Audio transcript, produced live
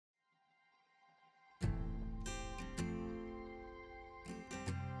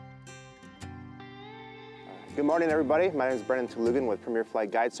Good morning, everybody. My name is Brendan Tulugan with Premier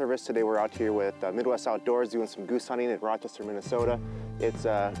Flight Guide Service. Today we're out here with Midwest Outdoors doing some goose hunting in Rochester, Minnesota. It's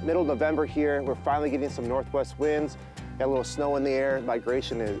middle of November here. We're finally getting some northwest winds. Got a little snow in the air.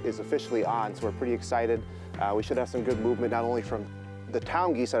 Migration is officially on, so we're pretty excited. We should have some good movement, not only from the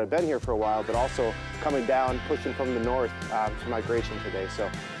town geese that have been here for a while, but also coming down, pushing from the north to migration today.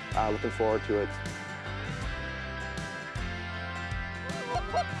 So looking forward to it.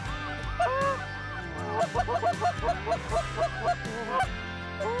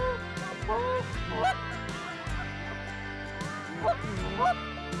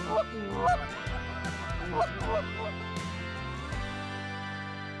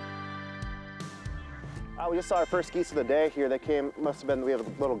 We just saw our first geese of the day here. They came, we have a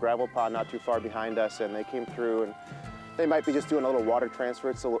little gravel pond not too far behind us, and they came through, and they might be just doing a little water transfer.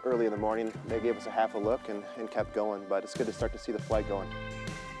 It's a little early in the morning. They gave us a half a look and kept going, but it's good to start to see the flight going.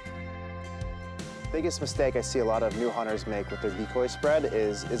 Biggest mistake I see a lot of new hunters make with their decoy spread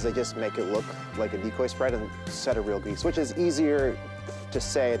is they just make it look like a decoy spread and set a real geese, which is easier to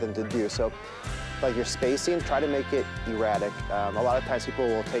say than to do. So like your spacing, try to make it erratic. A lot of times people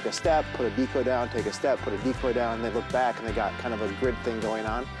will take a step, put a decoy down, take a step, put a decoy down, and they look back and they got kind of a grid thing going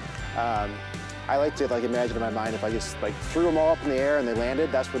on. I like to imagine in my mind if I just threw them all up in the air and they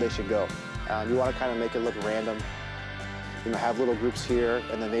landed, that's where they should go. You want to kind of make it look random. You know, have little groups here,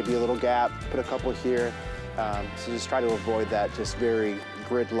 and then maybe a little gap, put a couple here. So just try to avoid that just very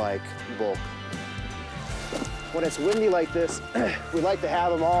grid-like bulk. When it's windy like this, we like to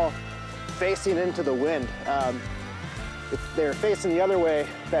have them all facing into the wind. If they're facing the other way,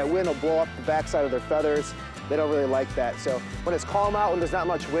 that wind will blow up the backside of their feathers. They don't really like that. So when it's calm out, when there's not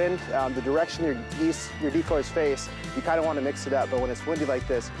much wind, the direction your decoys face, you kind of want to mix it up. But when it's windy like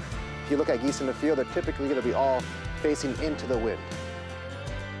this, if you look at geese in the field, they're typically going to be all facing into the wind.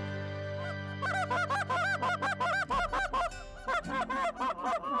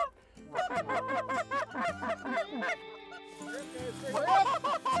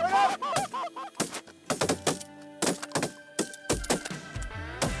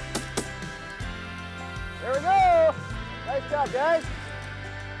 There we go! Nice job, guys!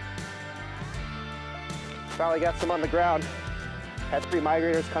 Finally got some on the ground. Had 3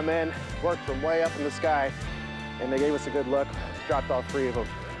 migrators come in, worked from way up in the sky, and they gave us a good look. Dropped all 3 of them.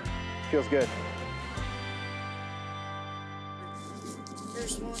 Feels good.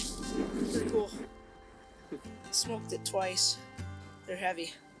 Here's one. Pretty cool. Smoked it twice. They're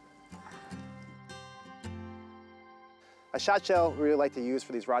heavy. A shot shell we really like to use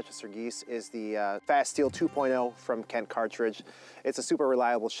for these Rochester geese is the Fast Steel 2.0 from Kent cartridge. It's a super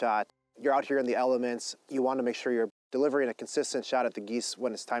reliable shot. You're out here in the elements. You want to make sure you're delivering a consistent shot at the geese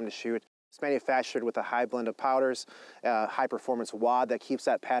when it's time to shoot. It's manufactured with a high blend of powders, high performance wad that keeps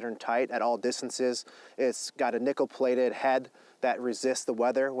that pattern tight at all distances. It's got a nickel plated head that resists the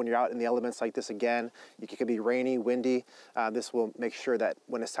weather when you're out in the elements like this again. It could be rainy, windy. This will make sure that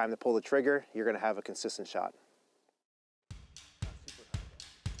when it's time to pull the trigger, you're going to have a consistent shot.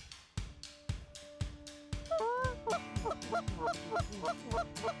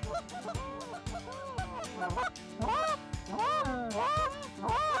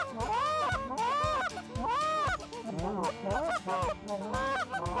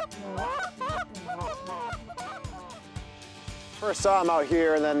 First saw them out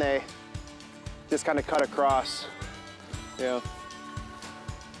here, and then they just kind of cut across. You know,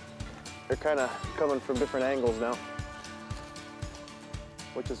 they're kind of coming from different angles now,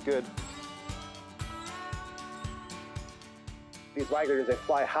 which is good. These migrators, they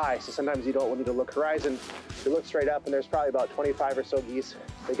fly high, so sometimes you don't need to look horizon. You look straight up, and there's probably about 25 or so geese.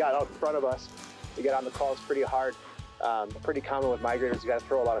 They got out in front of us. They get on the calls pretty hard. Pretty common with migrators. You got to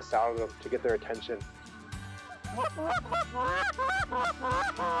throw a lot of sound at them to get their attention.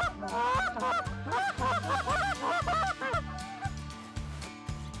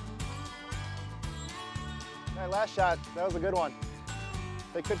 That last shot, that was a good one.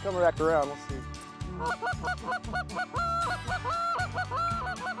 They could come back around. We'll see.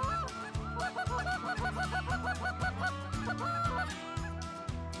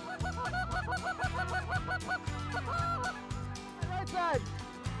 Right side.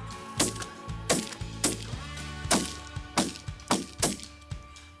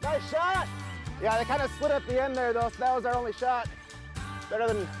 Nice shot. Yeah, they kind of slid at the end there though, so that was our only shot. Better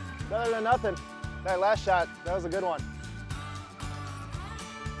than nothing. That last shot, that was a good one.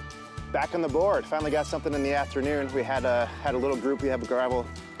 Back on the board, finally got something in the afternoon. We had a little group. We have a gravel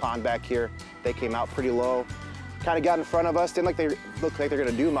pond back here. They came out pretty low, kind of got in front of us. Didn't look like they're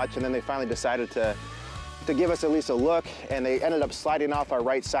gonna do much, and then they finally decided to to give us at least a look, and they ended up sliding off our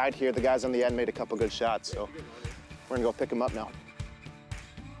right side here. The guys on the end made a couple good shots, so we're gonna go pick them up now.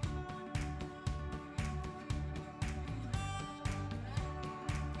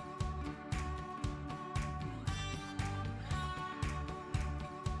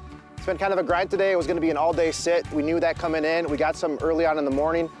 It's been kind of a grind today. It was gonna be an all-day sit. We knew that coming in. We got some early on in the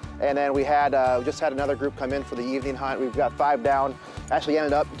morning, and then we just had another group come in for the evening hunt. We've got 5 down. Actually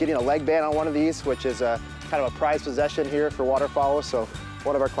ended up getting a leg band on one of these, which is kind of a prized possession here for waterfowl. So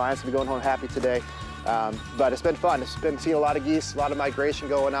one of our clients will be going home happy today. But it's been fun. It's been seeing a lot of geese, a lot of migration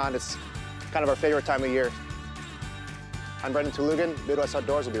going on. It's kind of our favorite time of year. I'm Brendan Tulugan, Midwest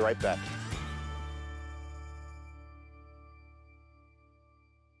Outdoors. We'll be right back.